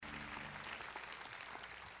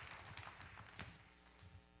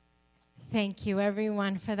Thank you,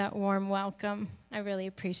 everyone, for that warm welcome. I really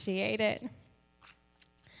appreciate it.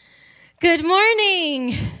 Good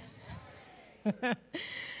morning.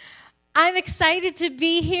 I'm excited to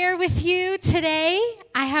be here with you today.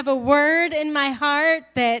 I have a word in my heart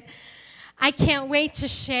that I can't wait to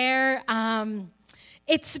share.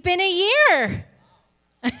 It's been a year.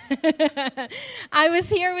 I was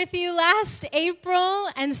here with you last April,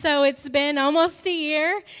 and so it's been almost a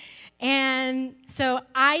year. And so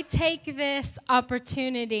I take this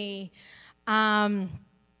opportunity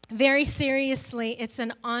very seriously. It's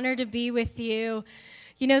an honor to be with you.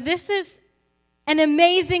 You know, this is an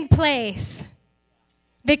amazing place,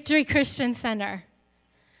 Victory Christian Center.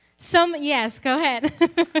 Yes, go ahead.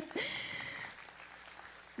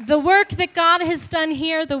 The work that God has done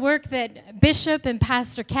here, the work that Bishop and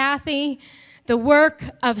Pastor Kathy, the work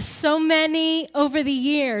of so many over the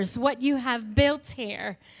years, what you have built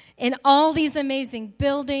here in all these amazing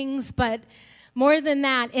buildings, but more than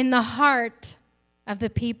that, in the heart of the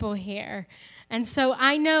people here. And so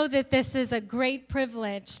I know that this is a great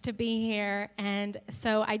privilege to be here, and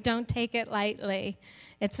so I don't take it lightly.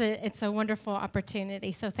 It's a wonderful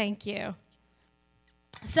opportunity, so thank you.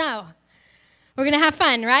 So, we're going to have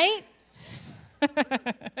fun, right?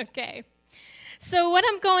 Okay. So what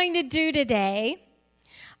I'm going to do today,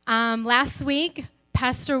 last week,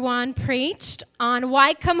 Pastor Juan preached on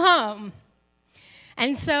why come home.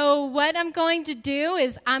 And so what I'm going to do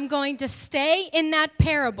is I'm going to stay in that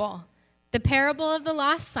parable, the parable of the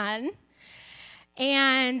lost son.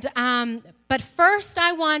 And but first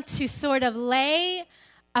I want to sort of lay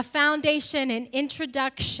a foundation, an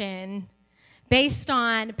introduction based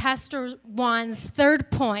on Pastor Juan's third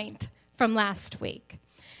point from last week.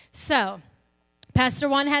 So, Pastor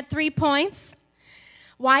Juan had 3 points.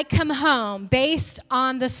 Why come home? Based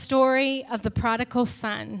on the story of the prodigal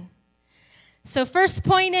son. So, first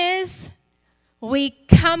point is, we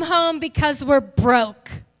come home because we're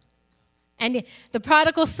broke. And the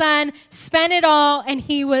prodigal son spent it all and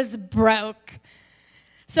he was broke.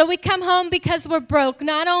 So we come home because we're broke.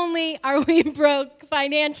 Not only are we broke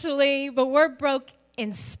financially, but we're broke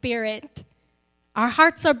in spirit. Our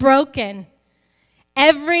hearts are broken.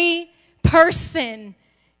 Every person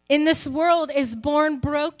in this world is born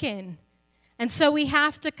broken. And so we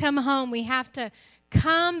have to come home. We have to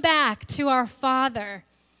come back to our Father,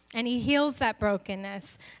 and He heals that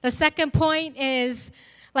brokenness. The second point is,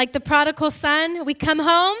 like the prodigal son, we come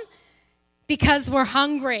home because we're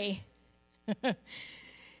hungry.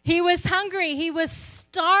 He was hungry. He was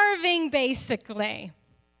starving, basically.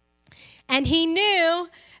 And he knew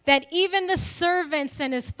that even the servants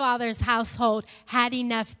in his father's household had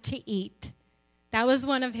enough to eat. That was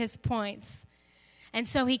one of his points. And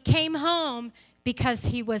so he came home because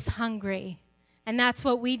he was hungry. And that's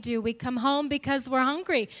what we do. We come home because we're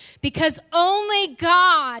hungry. Because only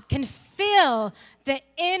God can fill the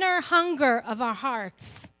inner hunger of our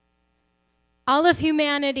hearts. All of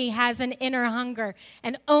humanity has an inner hunger,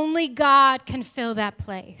 and only God can fill that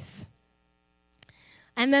place.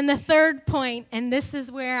 And then the third point, and this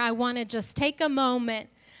is where I want to just take a moment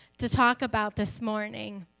to talk about this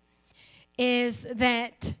morning, is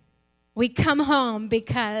that we come home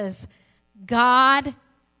because God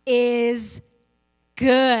is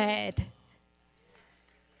good.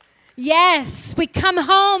 Yes, we come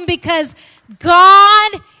home because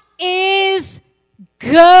God is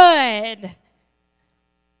good.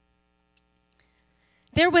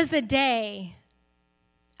 There was a day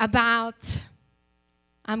about,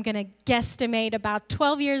 I'm going to guesstimate, about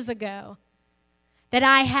 12 years ago that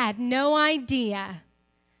I had no idea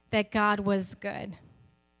that God was good.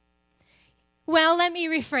 Well, let me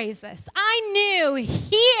rephrase this. I knew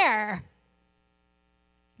here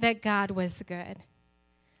that God was good,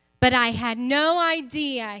 but I had no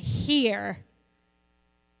idea here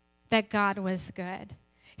that God was good.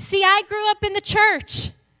 See, I grew up in the church.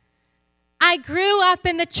 I grew up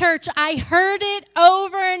in the church. I heard it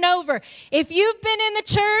over and over. If you've been in the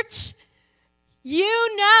church,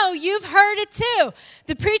 you know you've heard it too.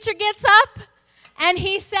 The preacher gets up and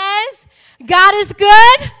he says, God is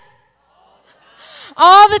good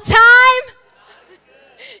all the time.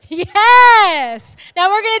 Yes. Now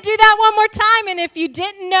we're going to do that one more time. And if you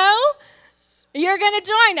didn't know, you're going to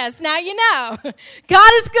join us. Now you know.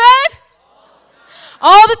 God is good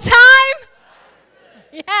all the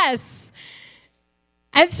time. Yes.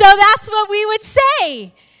 And so that's what we would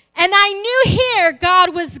say. And I knew here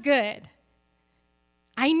God was good.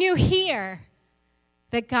 I knew here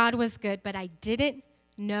that God was good, but I didn't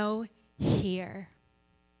know here.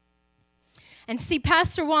 And see,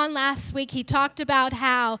 Pastor Juan last week, he talked about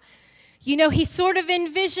how, you know, he sort of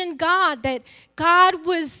envisioned God, that God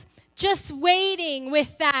was just waiting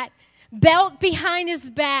with that belt behind his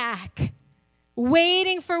back,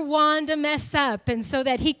 waiting for Juan to mess up and so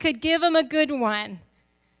that he could give him a good one.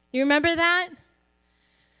 You remember that?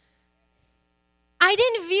 I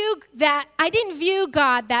didn't view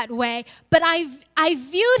God that way, but I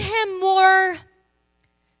viewed him more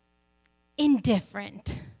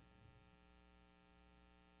indifferent.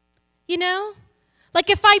 You know? Like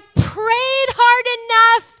if I prayed hard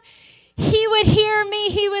enough, he would hear me,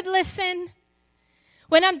 he would listen.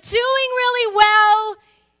 When I'm doing really well,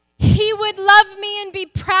 he would love me and be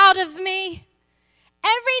proud of me.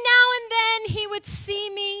 Every now and then he would see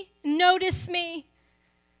me, notice me.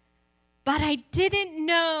 But I didn't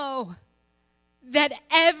know that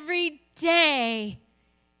every day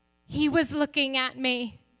he was looking at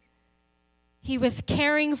me. He was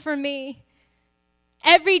caring for me.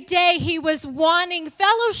 Every day he was wanting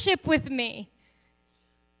fellowship with me,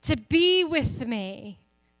 to be with me.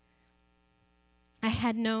 I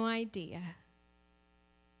had no idea.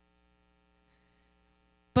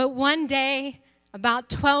 But one day, about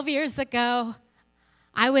 12 years ago,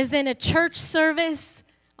 I was in a church service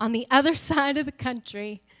on the other side of the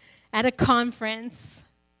country at a conference.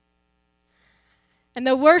 And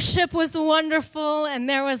the worship was wonderful, and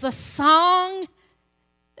there was a song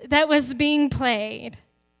that was being played.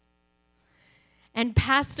 And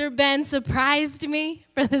Pastor Ben surprised me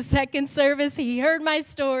for the second service. He heard my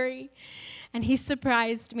story, and he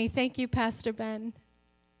surprised me. Thank you, Pastor Ben.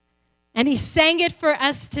 And he sang it for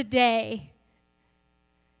us today.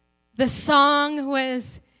 The song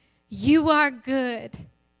was, "You are good,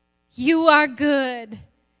 you are good,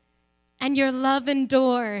 and your love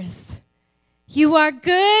endures. You are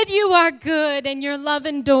good, and your love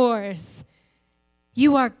endures.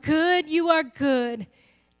 You are good,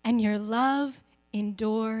 and your love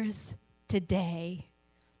endures today."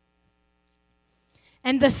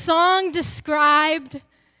 And the song described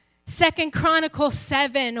 2 Chronicles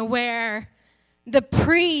 7, where the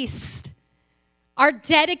priests are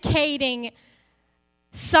dedicating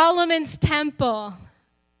Solomon's temple.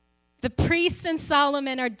 The priest and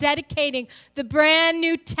Solomon are dedicating the brand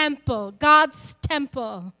new temple, God's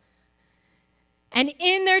temple. And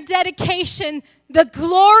in their dedication, the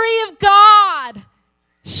glory of God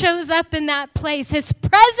shows up in that place. His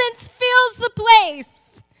presence fills the place.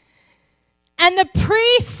 And the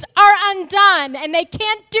priests are undone, and they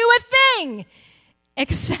can't do a thing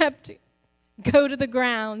except go to the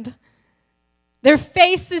ground. Their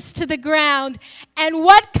faces to the ground. And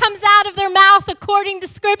what comes out of their mouth according to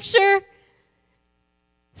Scripture?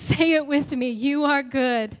 Say it with me. You are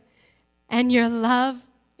good, and your love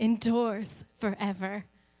endures forever.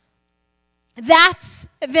 That's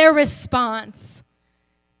their response.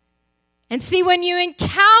 And see, when you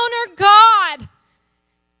encounter God,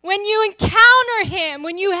 when you encounter him,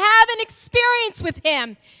 when you have an experience with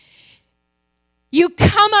him, you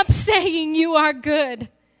come up saying, "You are good,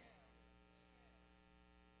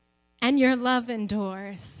 and your love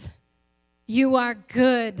endures. You are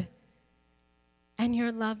good, and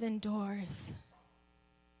your love endures."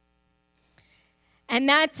 And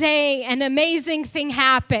that day, an amazing thing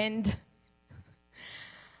happened.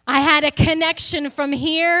 I had a connection from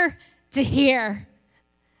here to here.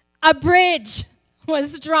 A bridge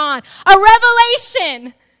was drawn. A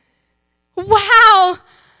revelation. Wow.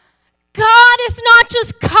 God is not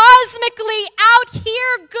just cosmically out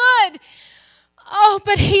here good. Oh,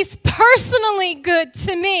 but he's personally good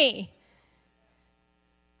to me.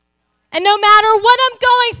 And no matter what I'm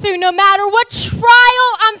going through, no matter what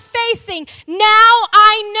trial I'm facing, now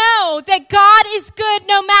I know that God is good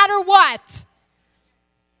no matter what.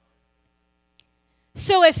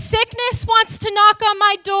 So if sickness wants to knock on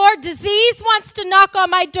my door, disease wants to knock on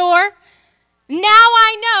my door, now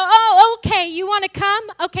I know, oh, okay, you want to come?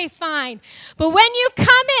 Okay, fine. But when you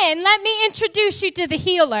come in, let me introduce you to the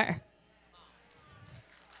healer.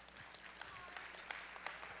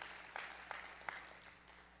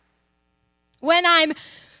 When I'm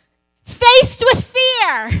faced with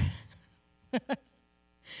fear,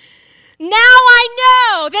 now I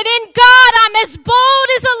know that in God I'm as bold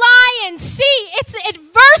as a lion. See, it's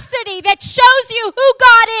adversity that shows you who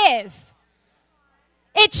God is.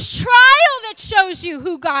 It's trial that shows you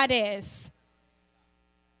who God is.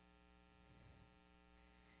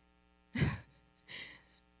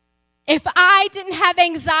 If I didn't have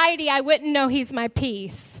anxiety, I wouldn't know he's my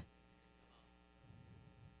peace.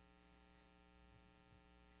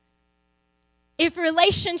 If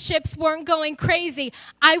relationships weren't going crazy,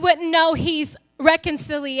 I wouldn't know he's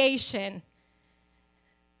reconciliation.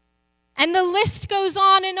 And the list goes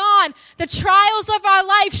on and on. The trials of our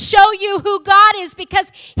life show you who God is because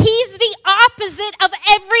he's the opposite of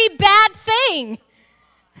every bad thing.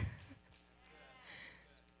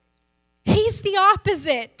 He's the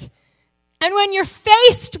opposite. And when you're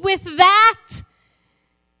faced with that,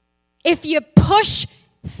 if you push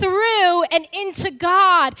through and into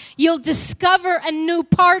God, you'll discover a new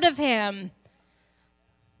part of him.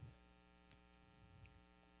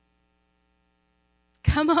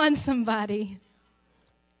 Come on, somebody.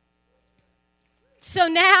 So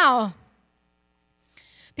now,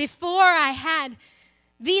 before I had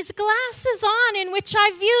these glasses on in which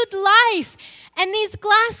I viewed life, and these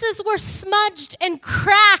glasses were smudged and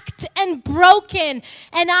cracked and broken,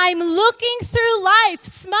 and I'm looking through life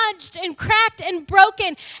smudged and cracked and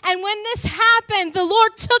broken. And when this happened, the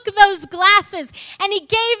Lord took those glasses and he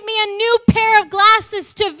gave me a new pair of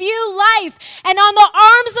glasses to view life. And on the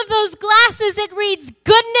arms of those glasses it reads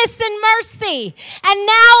goodness and mercy. And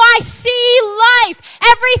now I see life,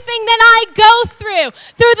 everything that I go through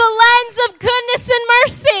the lens of goodness and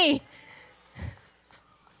mercy.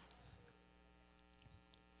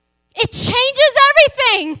 It changes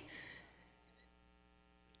everything.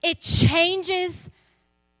 It changes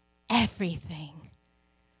everything.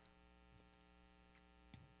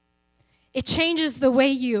 It changes the way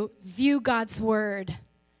you view God's word.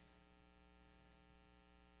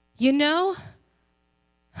 You know,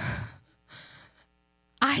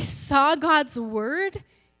 I saw God's word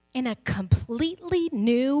in a completely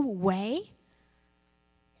new way.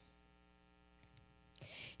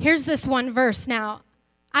 Here's this one verse now.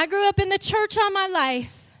 I grew up in the church all my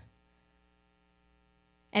life.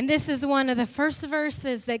 And this is one of the first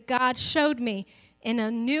verses that God showed me in a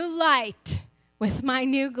new light with my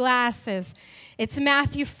new glasses. It's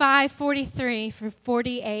Matthew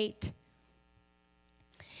 5:43-48.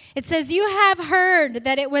 It says, "You have heard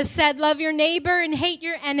that it was said, 'Love your neighbor and hate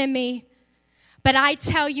your enemy.' But I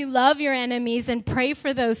tell you, love your enemies and pray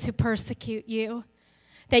for those who persecute you,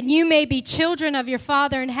 that you may be children of your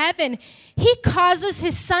Father in heaven. He causes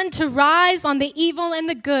his sun to rise on the evil and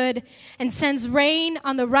the good and sends rain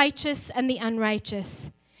on the righteous and the unrighteous.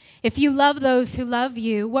 If you love those who love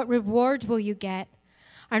you, what reward will you get?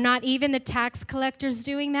 Are not even the tax collectors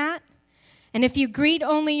doing that? And if you greet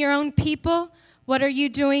only your own people, what are you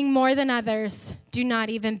doing more than others? Do not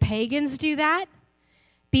even pagans do that?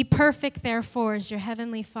 Be perfect, therefore, as your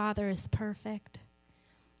heavenly Father is perfect."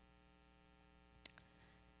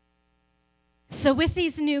 So with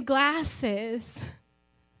these new glasses,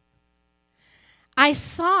 I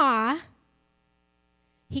saw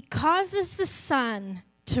he causes the sun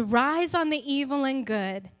to rise on the evil and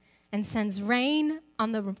good and sends rain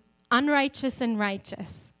on the unrighteous and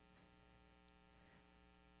righteous.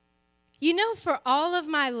 You know, for all of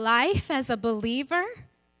my life as a believer,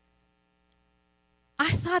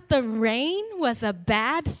 I thought the rain was a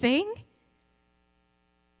bad thing.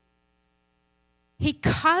 He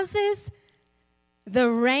causes the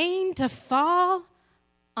rain to fall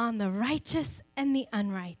on the righteous and the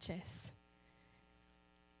unrighteous.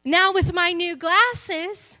 Now with my new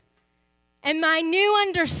glasses and my new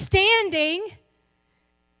understanding,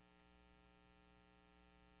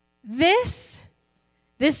 this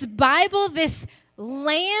Bible, this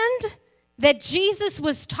land that Jesus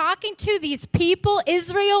was talking to, these people,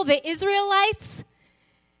 Israel, the Israelites,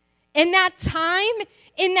 in that time,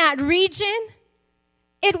 in that region,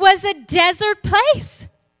 it was a desert place.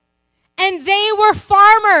 And they were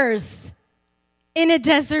farmers in a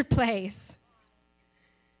desert place.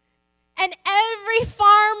 And every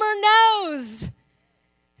farmer knows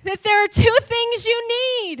that there are two things you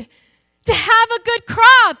need to have a good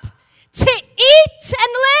crop: to eat and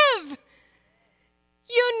live.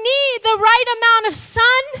 You need the right amount of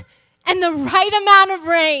sun and the right amount of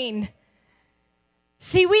rain.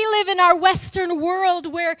 See, we live in our Western world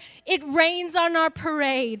where it rains on our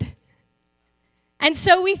parade. And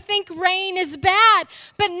so we think rain is bad.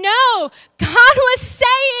 But no, God was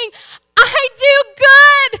saying, I do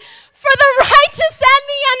good for the righteous and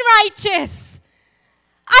the unrighteous.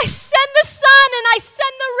 I send the sun and I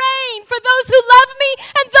send the rain for those who love me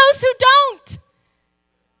and those who don't.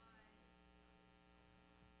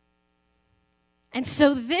 And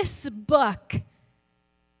so this book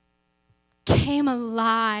came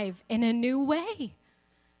alive in a new way.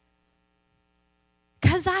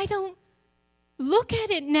 Because I don't look at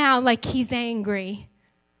it now like he's angry.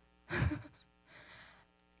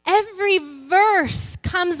 Every verse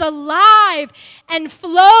comes alive and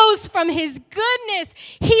flows from his goodness.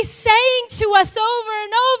 He's saying to us over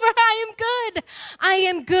and over, I am good, I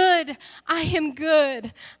am good, I am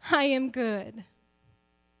good, I am good.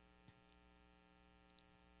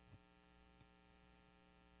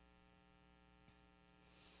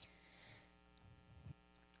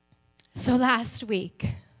 So last week,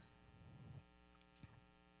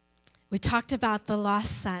 talked about the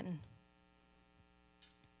lost son.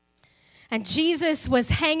 And Jesus was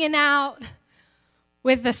hanging out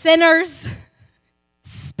with the sinners,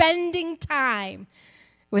 spending time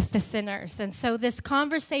with the sinners. And so this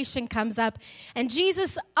conversation comes up, and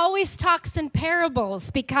Jesus always talks in parables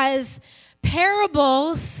because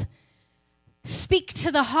parables speak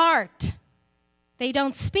to the heart. They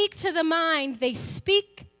don't speak to the mind, they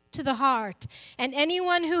speak to the heart. And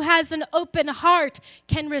anyone who has an open heart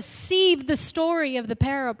can receive the story of the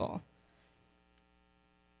parable.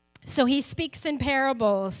 So he speaks in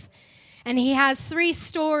parables, and he has 3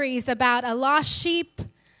 stories about a lost sheep,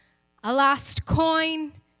 a lost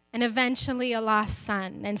coin, and eventually a lost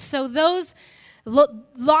son. And so those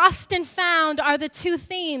lost and found are the 2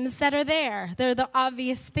 themes that are there. They're the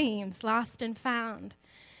obvious themes, lost and found.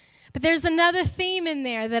 But there's another theme in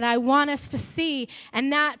there that I want us to see,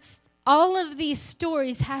 and that's all of these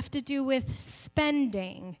stories have to do with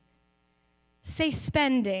spending. Say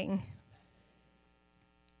spending.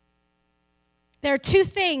 There are 2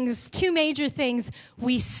 things, 2 major things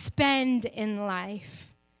we spend in life.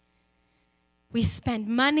 We spend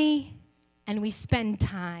money and we spend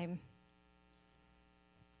time.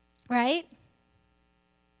 Right?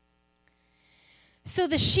 So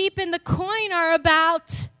the sheep and the coin are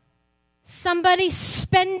about somebody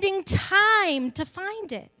spending time to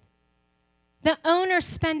find it. The owner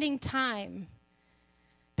spending time.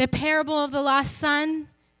 The parable of the lost son,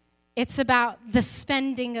 it's about the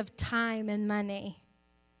spending of time and money.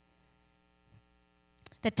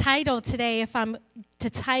 The title today, if I'm to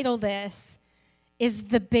title this, is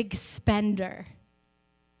The Big Spender.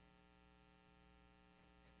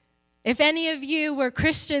 If any of you were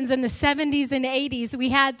Christians in the 70s and 80s, we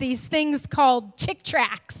had these things called Chick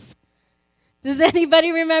Tracts. Does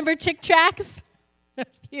anybody remember Chick Tracts? A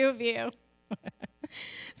few of you.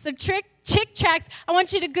 So Chick Tracts, I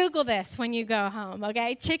want you to Google this when you go home,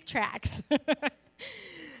 okay? Chick Tracts.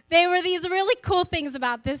 They were these really cool things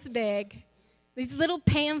about this big, these little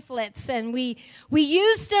pamphlets, and we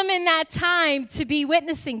used them in that time to be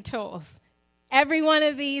witnessing tools. Every one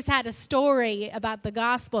of these had a story about the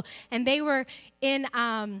gospel, and they were in,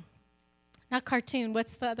 not cartoon,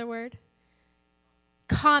 what's the other word?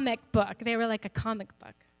 Comic book. They were like a comic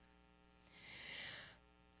book.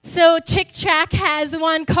 So Chick Tract has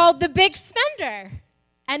one called The Big Spender,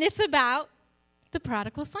 and it's about the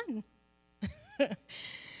prodigal son. But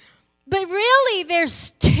really, there's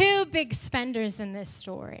 2 big spenders in this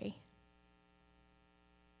story.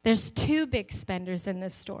 There's 2 big spenders in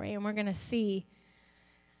this story, and we're going to see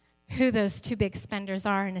who those 2 big spenders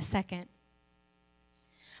are in a second.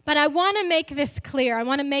 But I want to make this clear. I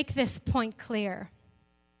want to make this point clear.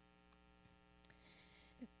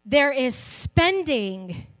 There is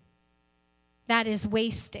spending that is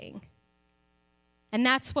wasting. And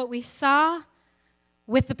that's what we saw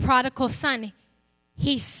with the prodigal son.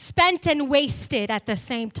 He spent and wasted at the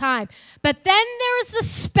same time. But then there's a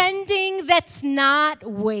spending that's not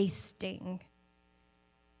wasting.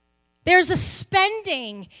 There's a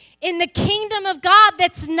spending in the kingdom of God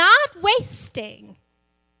that's not wasting.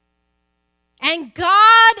 And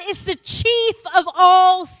God is the chief of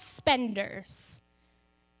all spenders.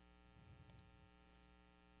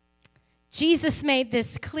 Jesus made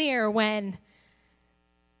this clear when,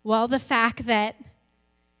 the fact that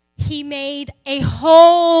he made a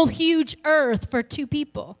whole huge earth for 2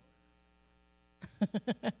 people.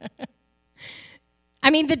 I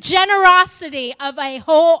mean, the generosity of a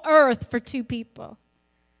whole earth for 2 people.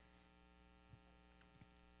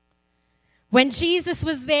 When Jesus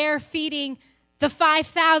was there feeding the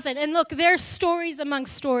 5,000, and look, there's stories among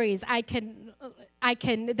stories.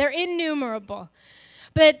 They're innumerable.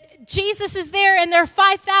 But Jesus is there, and there are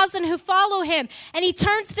 5,000 who follow him. And he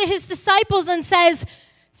turns to his disciples and says,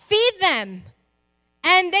 feed them.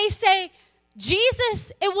 And they say,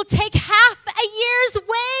 Jesus, it will take half a year's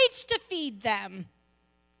wage to feed them.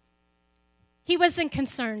 He wasn't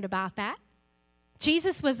concerned about that.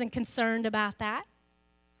 Jesus wasn't concerned about that.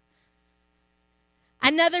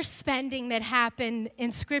 Another spending that happened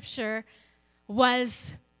in Scripture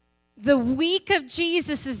was the week of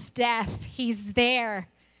Jesus' death. He's there,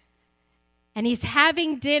 and he's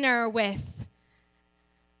having dinner with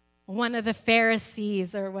one of the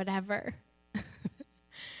Pharisees or whatever.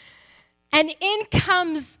 And in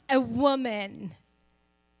comes a woman,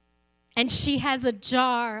 and she has a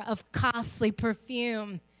jar of costly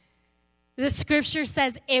perfume. The Scripture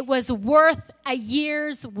says it was worth a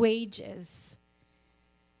year's wages.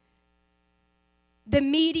 The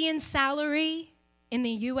median salary in the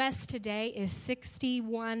U.S. today is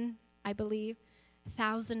 $61,000, I believe,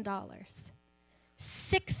 $1,000.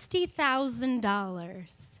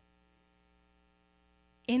 $60,000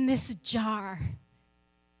 in this jar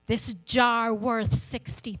worth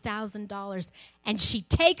 $60,000. And she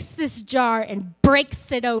takes this jar and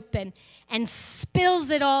breaks it open and spills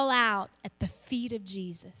it all out at the feet of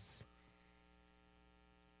Jesus.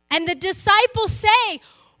 And the disciples say,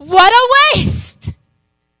 "What a waste!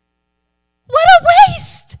 What a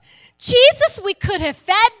waste! Jesus, we could have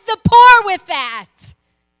fed the poor with that."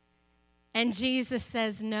 And Jesus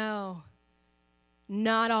says, "No,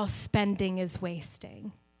 not all spending is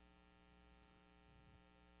wasting.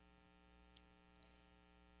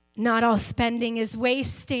 Not all spending is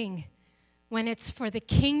wasting when it's for the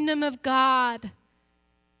kingdom of God."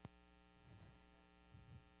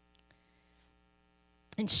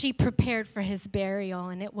 And she prepared for his burial,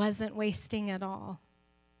 and it wasn't wasting at all.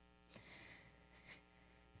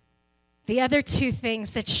 The other two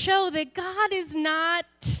things that show that God is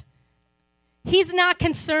he's not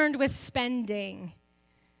concerned with spending.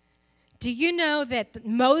 Do you know that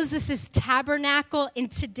Moses' tabernacle in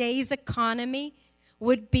today's economy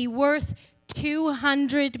would be worth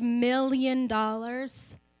 $200 million?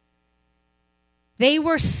 They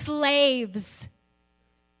were slaves.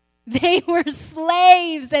 They were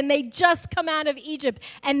slaves, and they just come out of Egypt,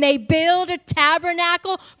 and they build a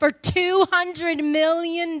tabernacle for $200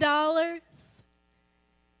 million.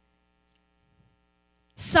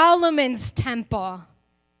 Solomon's temple,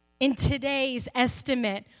 in today's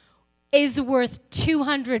estimate, is worth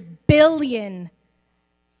 $200 billion.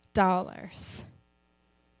 Do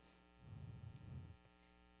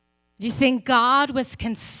you think God was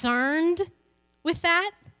concerned with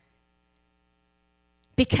that?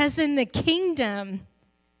 Because in the kingdom,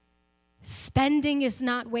 spending is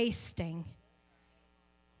not wasting.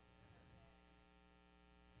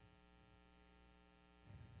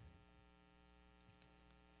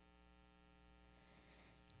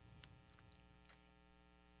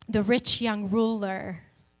 The rich young ruler,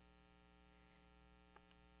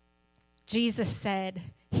 Jesus said,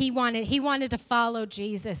 he wanted to follow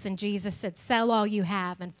Jesus, and Jesus said, "Sell all you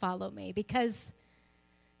have and follow me," because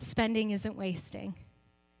spending isn't wasting.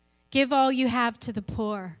 Give all you have to the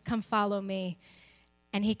poor. Come follow me.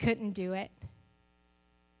 And he couldn't do it.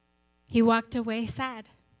 He walked away sad.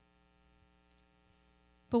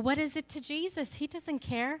 But what is it to Jesus? He doesn't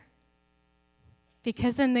care.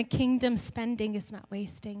 Because in the kingdom, spending is not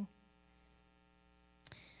wasting.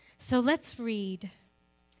 So let's read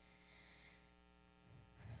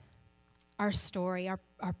our story, our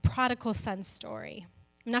prodigal son story.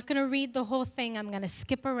 I'm not going to read the whole thing. I'm going to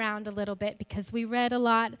skip around a little bit because we read a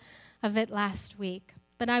lot of it last week.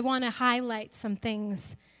 But I want to highlight some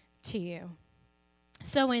things to you.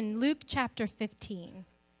 So in Luke chapter 15,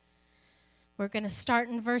 we're going to start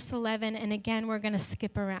in verse 11, and again, we're going to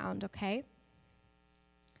skip around, okay?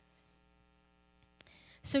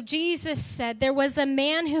 So Jesus said, "There was a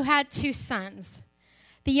man who had 2 sons.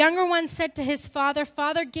 The younger one said to his father,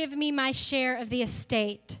 'Father, give me my share of the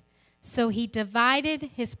estate.' So he divided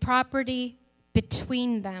his property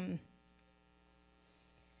between them."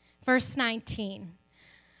 Verse 19.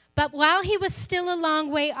 "But while he was still a long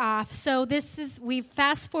way off," so we've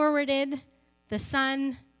fast forwarded, the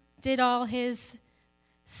son did all his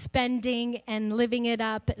spending and living it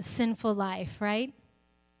up, a sinful life, right?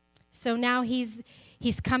 So now he's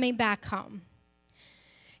coming back home.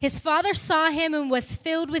 His father saw him and was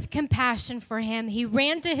filled with compassion for him. He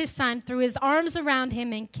ran to his son, threw his arms around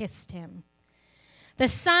him, and kissed him. The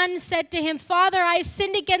son said to him, "Father, I have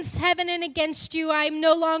sinned against heaven and against you. I am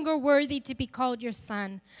no longer worthy to be called your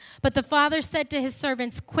son." But the father said to his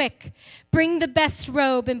servants, "Quick, bring the best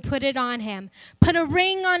robe and put it on him. Put a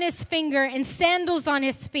ring on his finger and sandals on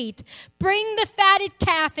his feet. Bring the fatted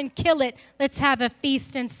calf and kill it. Let's have a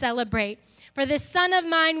feast and celebrate. For this son of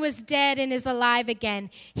mine was dead and is alive again.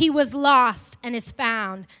 He was lost and is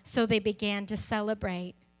found." So they began to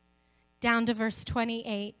celebrate. Down to verse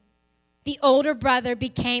 28. The older brother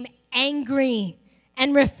became angry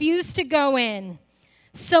and refused to go in.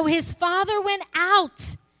 So his father went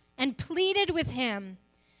out and pleaded with him.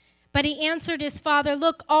 But he answered his father,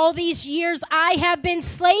 "Look, all these years I have been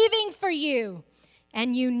slaving for you,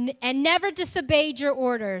 and never disobeyed your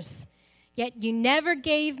orders. Yet you never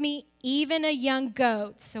gave me even a young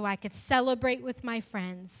goat so I could celebrate with my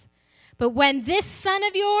friends. But when this son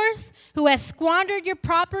of yours, who has squandered your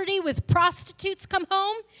property with prostitutes, come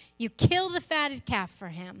home, you kill the fatted calf for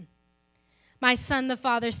him." "My son," the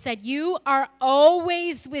father said, "you are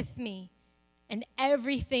always with me, and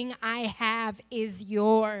everything I have is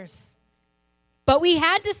yours. But we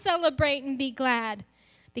had to celebrate and be glad,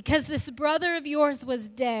 because this brother of yours was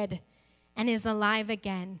dead and is alive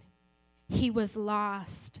again. He was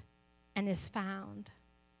lost and is found."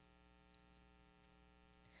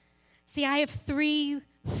 See, I have three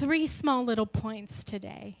small little points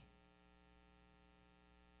today.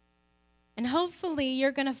 And hopefully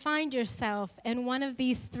you're going to find yourself in one of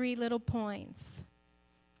these three little points.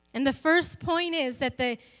 And the first point is that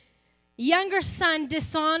the younger son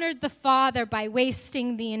dishonored the father by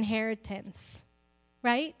wasting the inheritance,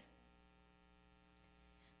 right?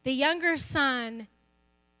 The younger son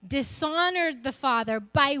dishonored the father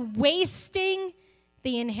by wasting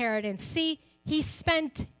the inheritance. See, he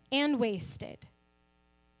spent and wasted.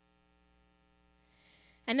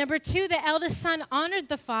 And number two, the eldest son honored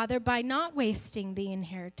the father by not wasting the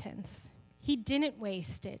inheritance. He didn't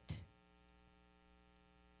waste it.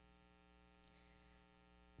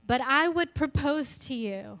 But I would propose to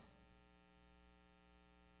you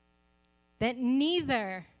that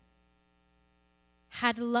neither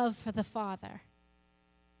had love for the father.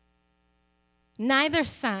 Neither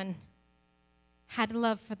son had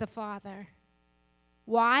love for the father.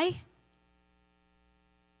 Why?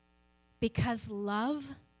 Because love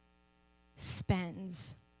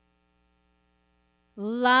spends.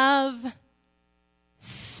 Love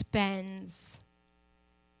spends.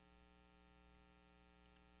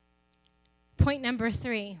 Point number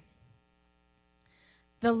 3.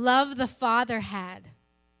 The love the father had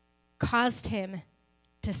caused him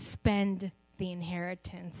to spend the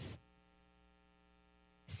inheritance.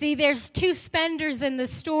 See, there's two spenders in the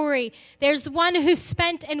story. There's one who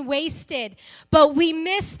spent and wasted. But we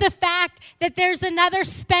miss the fact that there's another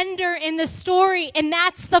spender in the story, and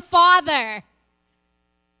that's the father.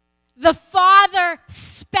 The father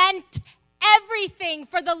spent everything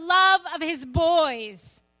for the love of his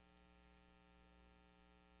boys.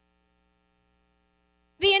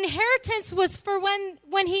 The inheritance was for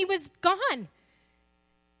when he was gone.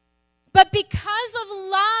 But because of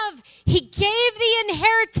love, he gave the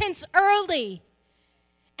inheritance early.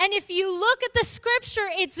 And if you look at the scripture,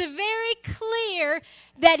 it's very clear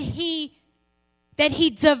that he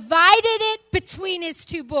divided it between his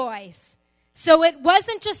two boys. So it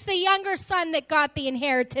wasn't just the younger son that got the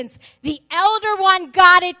inheritance. The elder one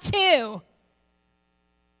got it too.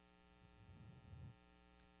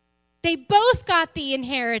 They both got the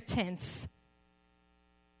inheritance.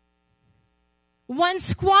 One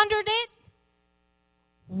squandered it.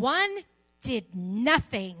 One did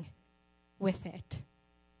nothing with it.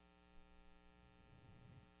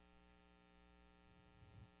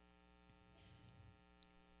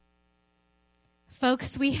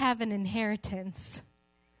 Folks, we have an inheritance.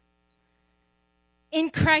 In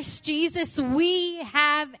Christ Jesus, we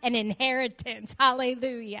have an inheritance.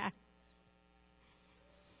 Hallelujah.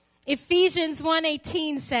 Ephesians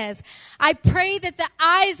 1:18 says, I pray that the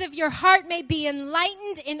eyes of your heart may be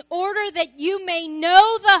enlightened in order that you may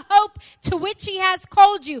know the hope to which he has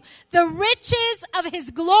called you, the riches of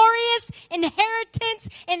his glorious inheritance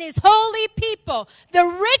in his holy people, the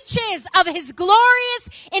riches of his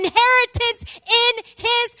glorious inheritance in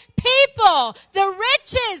his people, the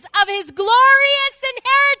riches of his glorious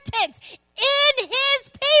inheritance in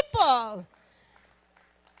his people.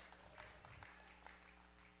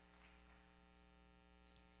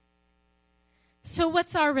 So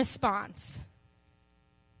what's our response?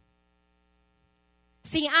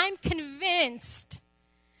 See, I'm convinced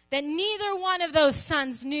that neither one of those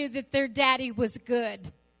sons knew that their daddy was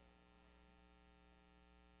good.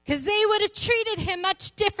 Because they would have treated him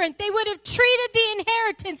much different. They would have treated the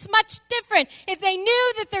inheritance much different if they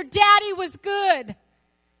knew that their daddy was good.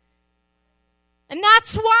 And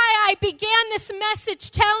that's why I began this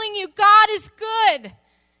message telling you God is good.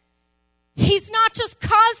 He's not just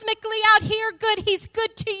cosmically out here good, he's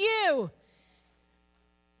good to you.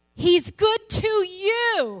 He's good to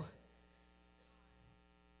you.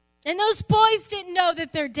 And those boys didn't know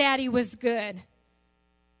that their daddy was good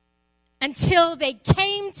until they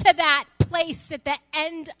came to that place at the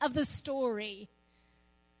end of the story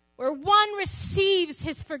where one receives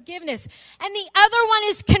his forgiveness and the other one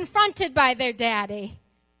is confronted by their daddy.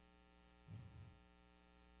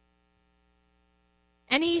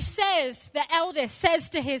 And he says, the eldest says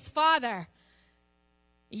to his father,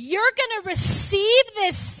 you're going to receive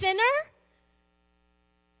this sinner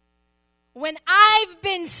when I've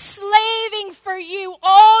been slaving for you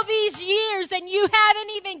all these years and you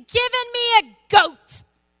haven't even given me a goat.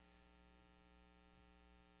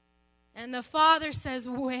 And the father says,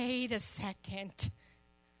 wait a second.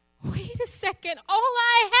 Wait a second. All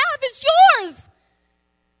I have is yours.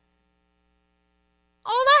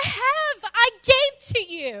 All I have, I gave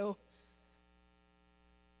to you.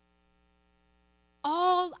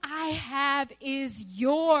 All I have is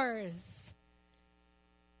yours.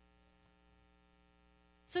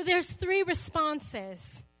 So there's three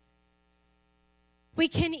responses. We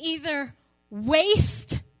can either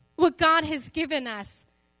waste what God has given us,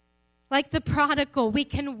 like the prodigal. We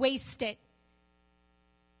can waste it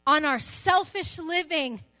on our selfish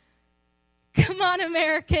living. Come on,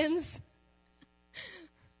 Americans.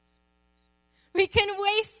 We can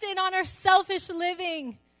waste it on our selfish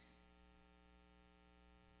living.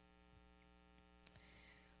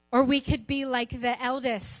 Or we could be like the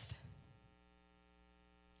eldest,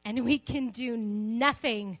 and we can do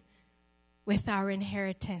nothing with our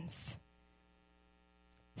inheritance.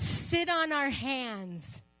 Sit on our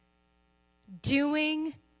hands,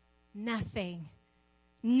 doing nothing,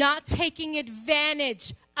 not taking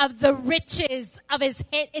advantage of the riches of his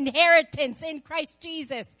inheritance in Christ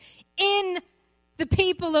Jesus, in the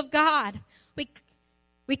people of God. We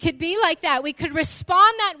could be like that. We could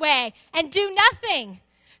respond that way and do nothing.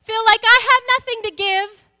 Feel like I have nothing to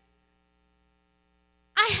give.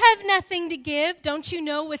 I have nothing to give. Don't you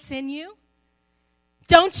know what's in you?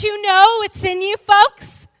 Don't you know what's in you,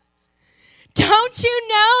 folks? Don't you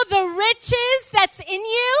know the riches that's in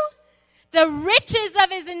you? The riches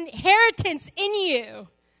of his inheritance in you.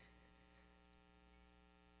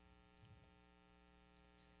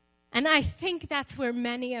 And I think that's where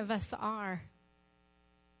many of us are.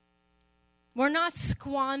 We're not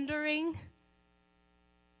squandering,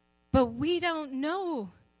 but we don't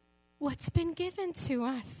know what's been given to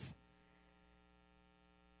us.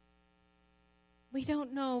 We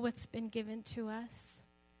don't know what's been given to us.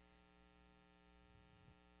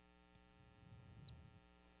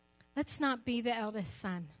 Let's not be the eldest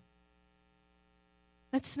son.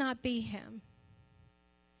 Let's not be him.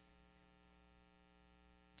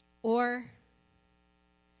 Or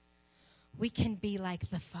we can be like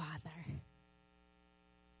the Father.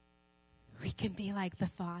 We can be like the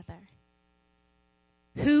Father,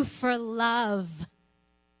 who for love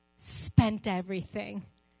spent everything.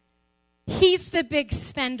 He's the big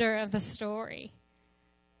spender of the story.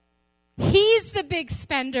 He's the big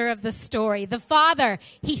spender of the story. The Father,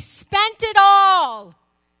 he spent it all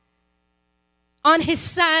on his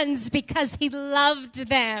sons because he loved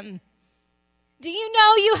them. Do you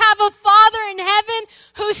know you have a Father in heaven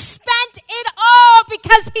who spent it all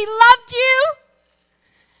because he loved you?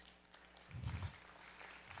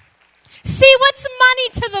 See, what's money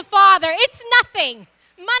to the Father? It's nothing.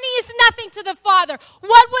 Money is nothing to the Father.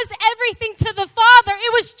 What was everything to the Father?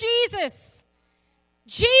 It was Jesus.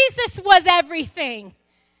 Jesus was everything.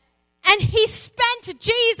 And he spent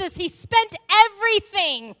Jesus. He spent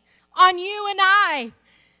everything on you and I.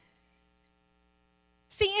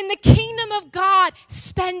 See, in the kingdom of God,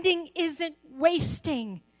 spending isn't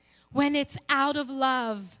wasting when it's out of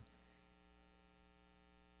love.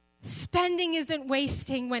 Spending isn't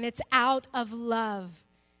wasting when it's out of love.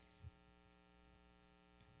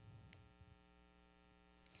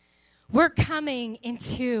 We're coming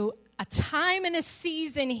into a time and a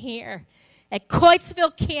season here at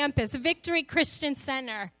Coatesville Campus, Victory Christian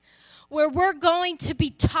Center, where we're going to be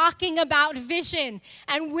talking about vision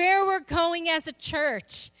and where we're going as a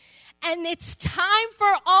church. And it's time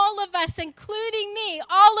for all of us, including me,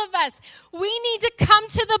 all of us, we need to come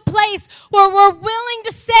to the place where we're willing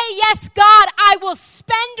to say, yes, God, I will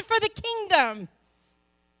spend for the kingdom.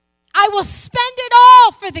 I will spend it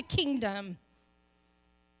all for the kingdom.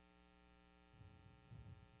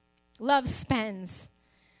 Love spends.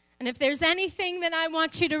 And if there's anything that I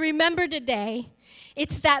want you to remember today,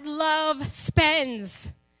 it's that love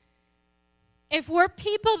spends. If we're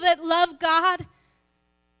people that love God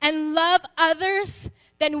and love others,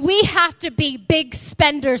 then we have to be big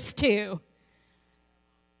spenders too.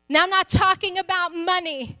 Now, I'm not talking about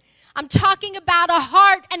money. I'm talking about a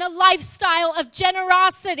heart and a lifestyle of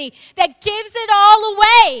generosity that gives it all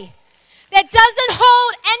away, that doesn't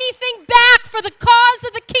hold anything back for the cause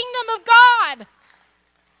of the kingdom of God.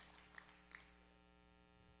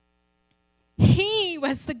 He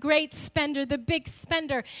was the great spender, the big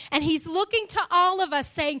spender. And he's looking to all of us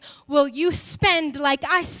saying, will you spend like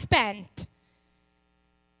I spent?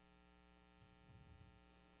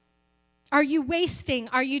 Are you wasting?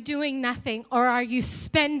 Are you doing nothing? Or are you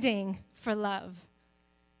spending for love?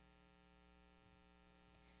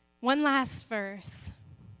 One last verse.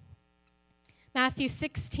 Matthew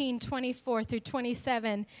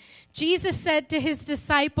 16:24-27. Jesus said to his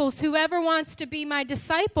disciples, whoever wants to be my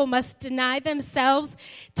disciple must deny themselves,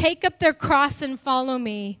 take up their cross and follow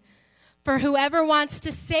me. For whoever wants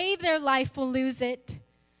to save their life will lose it,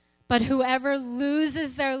 but whoever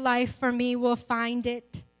loses their life for me will find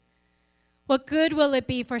it. What good will it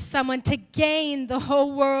be for someone to gain the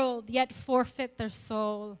whole world yet forfeit their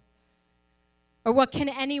soul? Or what can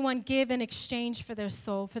anyone give in exchange for their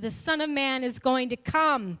soul? For the Son of Man is going to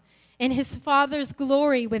come in his Father's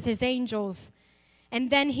glory with his angels, and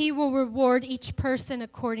then he will reward each person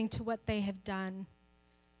according to what they have done.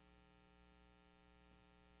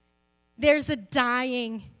 There's a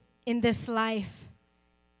dying in this life.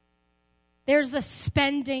 There's a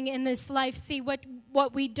spending in this life. See,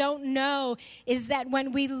 what we don't know is that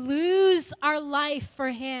when we lose our life for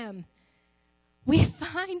him, we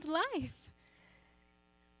find life.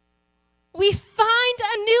 We find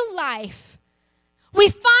a new life. We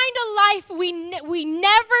find a life we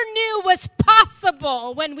never knew was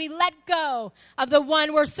possible when we let go of the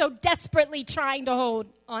one we're so desperately trying to hold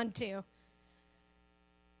on to.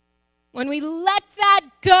 When we let that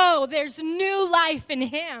go, there's new life in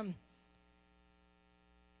him.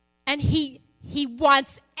 And he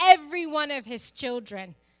wants every one of his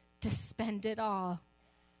children to spend it all.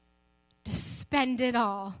 To spend it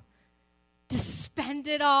all. To spend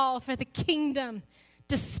it all for the kingdom.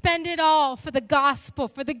 To spend it all for the gospel,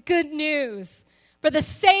 for the good news, for the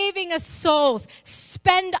saving of souls.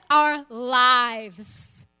 Spend our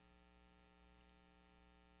lives.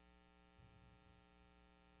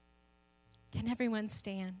 Can everyone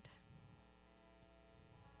stand?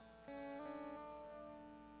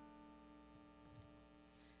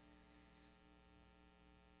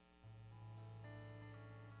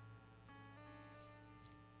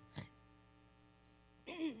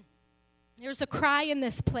 There's a cry in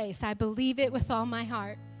this place. I believe it with all my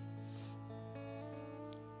heart.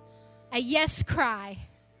 A yes cry.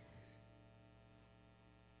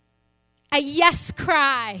 A yes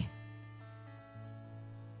cry.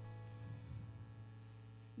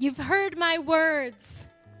 You've heard my words,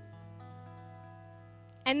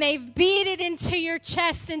 and they've beat it into your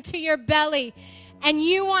chest, into your belly, and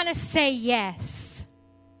you want to say yes.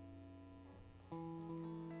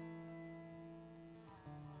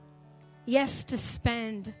 Yes to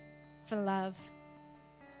spend for love.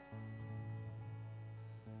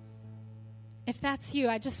 If that's you,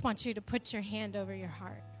 I just want you to put your hand over your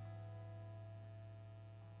heart.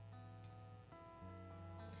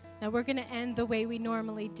 Now we're going to end the way we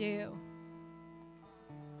normally do.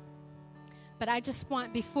 But I just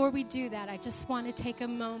want, before we do that, I just want to take a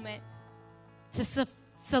moment to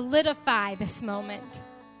solidify this moment.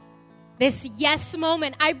 This yes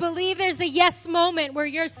moment. I believe there's a yes moment where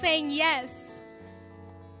you're saying yes.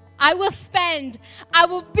 I will spend. I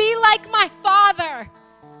will be like my Father.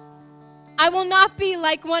 I will not be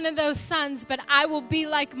like one of those sons, but I will be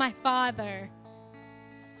like my Father.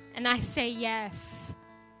 And I say yes.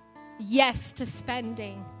 Yes to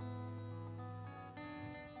spending.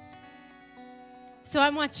 So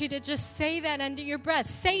I want you to just say that under your breath.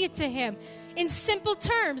 Say it to him. In simple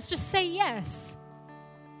terms, just say yes.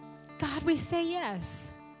 God, we say yes.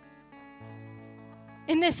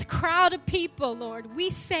 In this crowd of people, Lord, we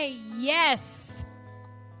say yes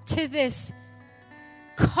to this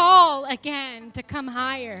call again to come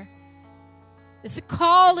higher. This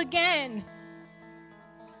call again.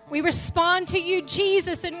 We respond to you,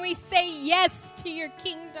 Jesus, and we say yes to your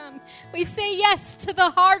kingdom. We say yes to the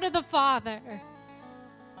heart of the Father.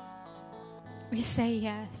 We say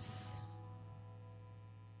yes.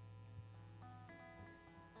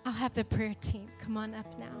 I'll have the prayer team come on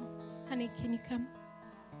up now. Honey, can you come?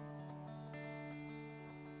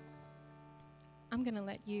 I'm going to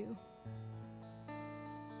let you.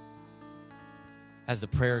 As the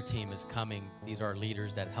prayer team is coming, these are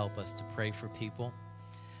leaders that help us to pray for people.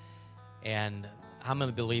 And I'm going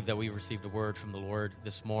to believe that we received a word from the Lord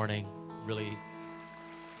this morning. Really,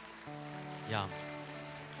 yeah.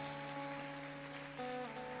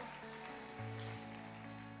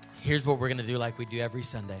 Here's what we're going to do like we do every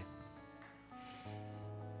Sunday.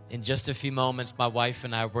 In just a few moments, my wife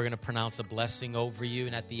and I, we're going to pronounce a blessing over you.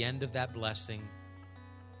 And at the end of that blessing,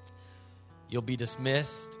 you'll be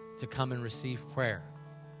dismissed to come and receive prayer.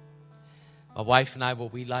 My wife and I,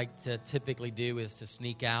 what we like to typically do is to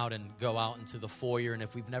sneak out and go out into the foyer. And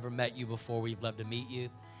if we've never met you before, we'd love to meet you.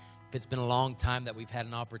 If it's been a long time that we've had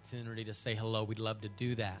an opportunity to say hello, we'd love to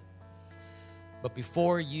do that. But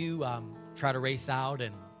before you try to race out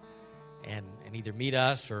and either meet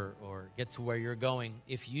us or get to where you're going,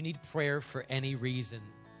 if you need prayer for any reason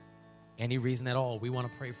at all, we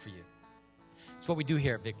want to pray for you. It's what we do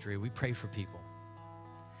here at Victory. We pray for people.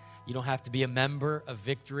 You don't have to be a member of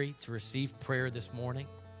Victory to receive prayer this morning.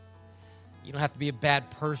 You don't have to be a bad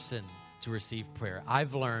person to receive prayer.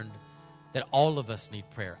 I've learned that all of us need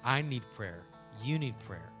prayer. I need prayer. You need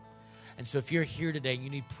prayer. And so if you're here today and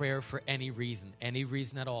you need prayer for any reason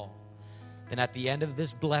at all, then at the end of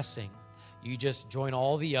this blessing, you just join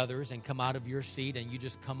all the others and come out of your seat and you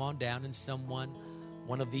just come on down and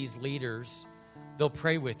one of these leaders, they'll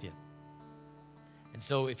pray with you. And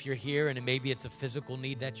so if you're here and maybe it's a physical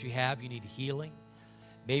need that you have, you need healing.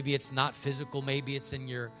 Maybe it's not physical. Maybe it's in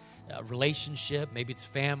your relationship. Maybe it's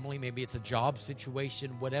family. Maybe it's a job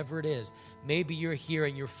situation. Whatever it is. Maybe you're here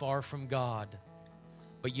and you're far from God,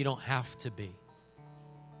 but you don't have to be.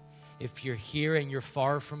 If you're here and you're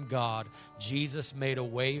far from God, Jesus made a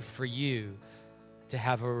way for you to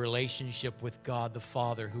have a relationship with God the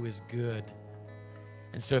Father, who is good.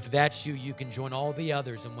 And so if that's you, you can join all the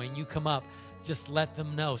others. And when you come up, just let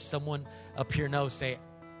them know. Someone up here knows, say,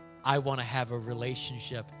 I want to have a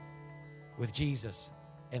relationship with Jesus.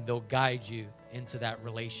 And they'll guide you into that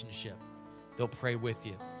relationship. They'll pray with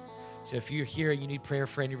you. So if you're here and you need prayer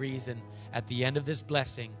for any reason, at the end of this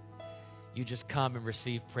blessing, you just come and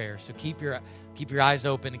receive prayer. So keep your eyes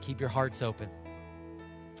open and keep your hearts open.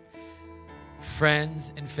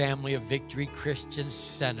 Friends and family of Victory Christian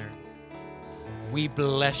Center, we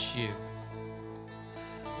bless you.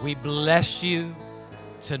 We bless you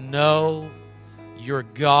to know your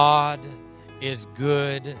God is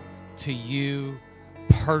good to you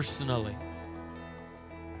personally.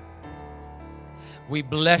 We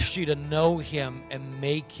bless you to know him and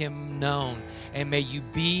make him known. And may you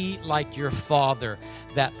be like your Father,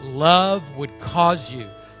 that love would cause you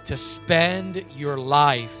to spend your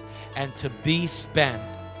life and to be spent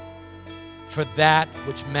for that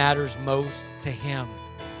which matters most to him.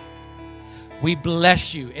 We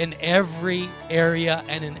bless you in every area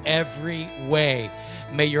and in every way.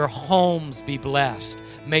 May your homes be blessed.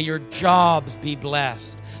 May your jobs be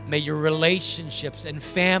blessed. May your relationships and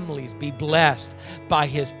families be blessed by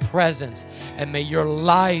his presence. And may your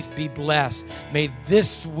life be blessed. May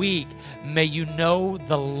this week, may you know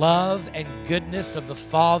the love and goodness of the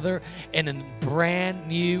Father in a brand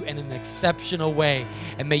new and an exceptional way.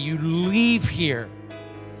 And may you leave here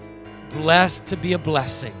blessed to be a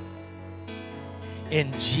blessing.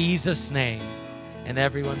 In Jesus' name. And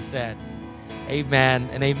everyone said, amen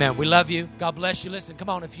and amen. We love you. God bless you. Listen, come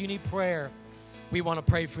on. If you need prayer, we want to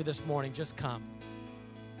pray for you this morning. Just come.